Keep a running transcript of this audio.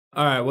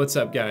Alright, what's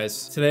up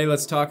guys? Today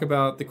let's talk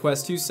about the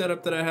Quest 2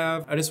 setup that I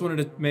have. I just wanted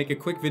to make a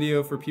quick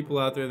video for people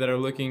out there that are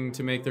looking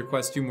to make their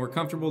Quest 2 more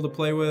comfortable to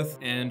play with,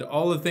 and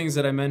all the things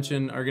that I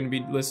mentioned are going to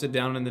be listed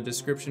down in the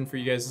description for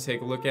you guys to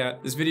take a look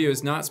at. This video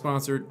is not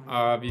sponsored,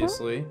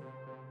 obviously.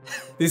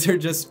 These are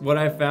just what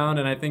I found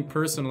and I think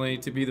personally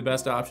to be the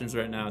best options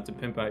right now to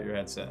pimp out your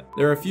headset.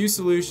 There are a few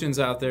solutions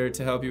out there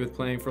to help you with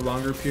playing for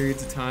longer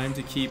periods of time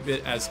to keep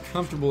it as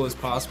comfortable as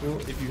possible.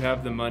 If you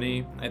have the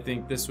money, I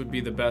think this would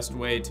be the best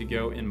way to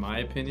go in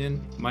my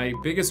opinion. My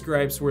biggest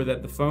gripes were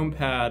that the foam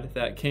pad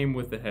that came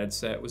with the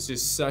headset was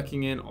just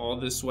sucking in all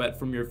the sweat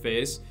from your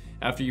face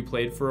after you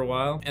played for a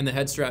while, and the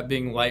head strap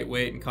being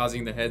lightweight and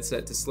causing the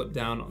headset to slip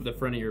down the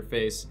front of your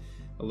face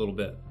a little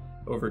bit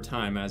over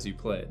time as you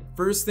played.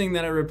 First thing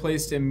that I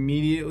replaced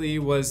immediately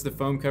was the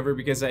foam cover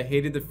because I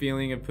hated the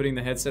feeling of putting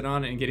the headset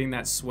on and getting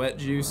that sweat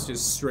juice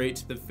just straight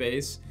to the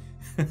face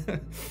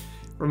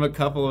from a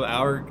couple of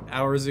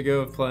hours ago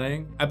of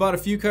playing. I bought a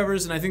few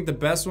covers and I think the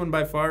best one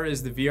by far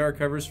is the VR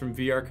covers from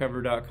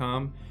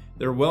vrcover.com.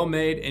 They're well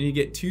made and you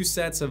get 2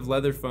 sets of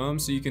leather foam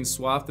so you can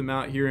swap them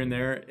out here and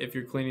there if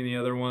you're cleaning the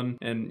other one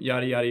and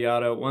yada yada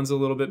yada. One's a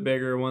little bit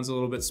bigger, one's a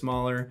little bit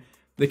smaller.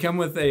 They come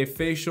with a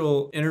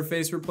facial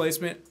interface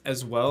replacement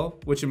as well,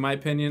 which in my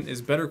opinion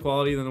is better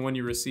quality than the one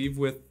you receive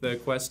with the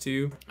Quest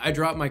 2. I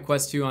dropped my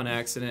Quest 2 on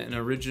accident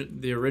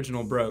and the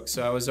original broke,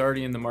 so I was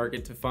already in the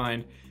market to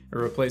find a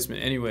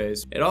replacement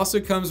anyways. It also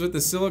comes with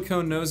the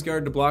silicone nose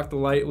guard to block the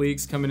light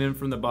leaks coming in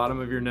from the bottom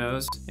of your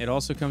nose. It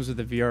also comes with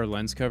a VR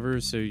lens cover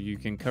so you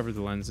can cover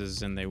the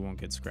lenses and they won't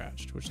get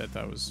scratched, which I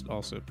thought was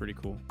also pretty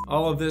cool.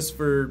 All of this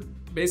for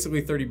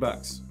basically 30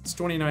 bucks. It's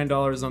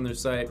 $29 on their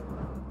site.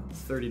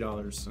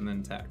 $30 and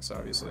then tax,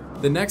 obviously.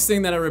 The next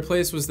thing that I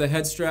replaced was the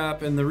head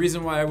strap, and the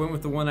reason why I went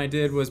with the one I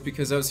did was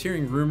because I was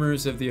hearing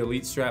rumors of the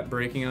Elite strap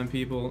breaking on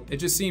people. It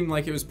just seemed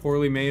like it was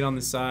poorly made on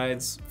the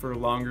sides for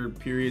longer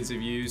periods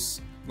of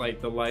use,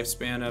 like the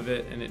lifespan of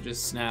it, and it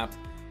just snapped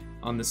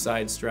on the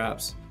side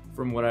straps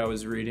from what I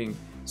was reading.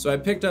 So I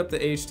picked up the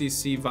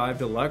HTC Vive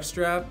Deluxe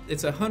strap.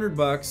 It's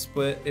 $100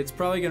 but it's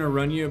probably gonna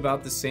run you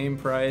about the same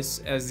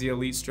price as the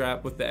Elite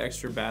strap with the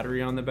extra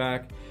battery on the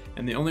back.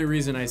 And the only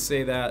reason I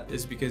say that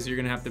is because you're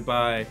gonna have to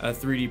buy a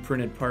 3D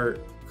printed part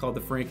called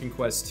the Franken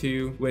Quest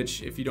 2,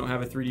 which if you don't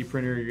have a 3D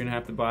printer, you're gonna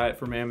have to buy it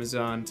from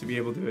Amazon to be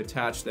able to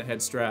attach the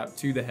head strap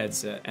to the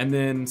headset, and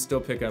then still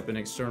pick up an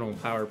external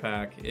power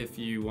pack if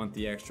you want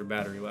the extra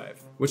battery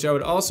life, which I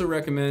would also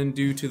recommend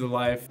due to the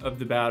life of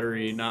the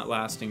battery not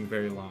lasting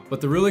very long. But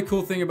the really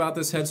cool thing about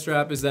this head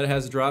strap is that it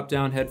has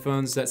drop-down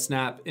headphones that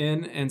snap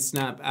in and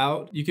snap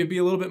out. You can be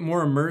a little bit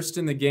more immersed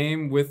in the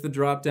game with the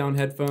drop-down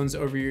headphones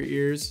over your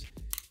ears.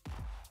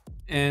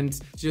 And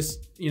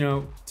just, you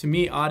know, to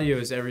me, audio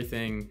is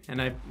everything.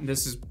 And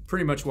this is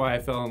pretty much why I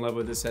fell in love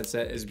with this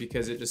headset, is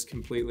because it just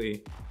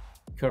completely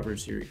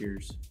covers your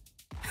ears.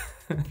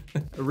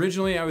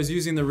 Originally, I was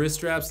using the wrist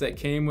straps that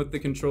came with the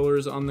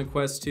controllers on the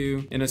Quest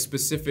 2 in a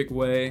specific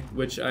way,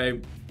 which I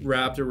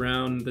wrapped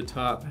around the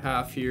top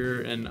half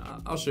here, and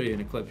I'll show you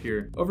in a clip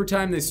here. Over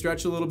time, they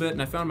stretch a little bit,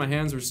 and I found my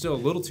hands were still a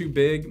little too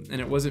big,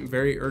 and it wasn't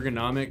very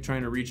ergonomic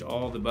trying to reach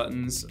all the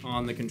buttons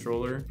on the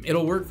controller.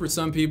 It'll work for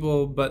some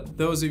people, but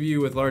those of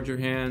you with larger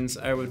hands,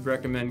 I would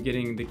recommend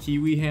getting the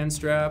Kiwi hand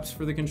straps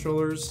for the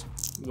controllers,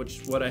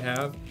 which what I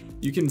have.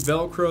 You can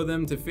Velcro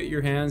them to fit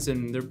your hands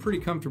and they're pretty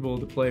comfortable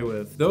to play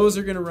with. Those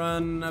are gonna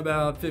run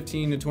about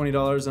 $15 to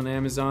 $20 on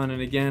Amazon,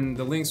 and again,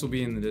 the links will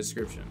be in the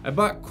description. I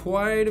bought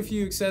quite a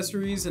few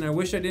accessories and I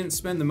wish I didn't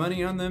spend the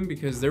money on them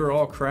because they were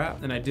all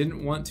crap and I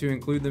didn't want to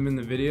include them in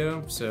the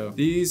video. So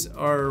these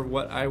are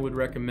what I would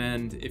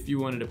recommend if you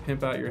wanted to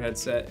pimp out your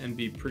headset and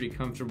be pretty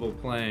comfortable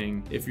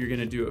playing if you're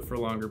gonna do it for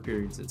longer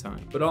periods of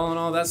time. But all in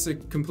all, that's the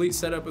complete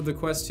setup of the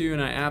Quest 2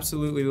 and I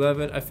absolutely love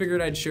it. I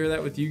figured I'd share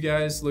that with you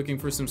guys looking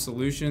for some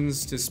solutions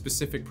to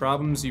specific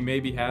problems you may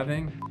be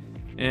having.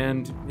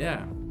 And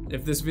yeah,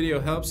 if this video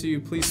helps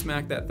you, please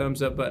smack that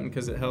thumbs up button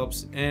because it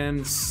helps,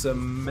 and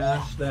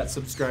smash that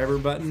subscriber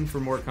button for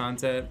more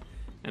content,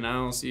 and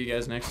I'll see you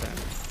guys next time.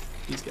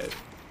 Peace, guys.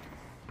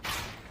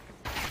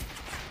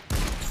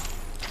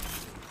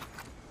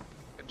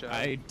 Good job.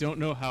 I don't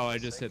know how I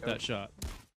just hit that shot.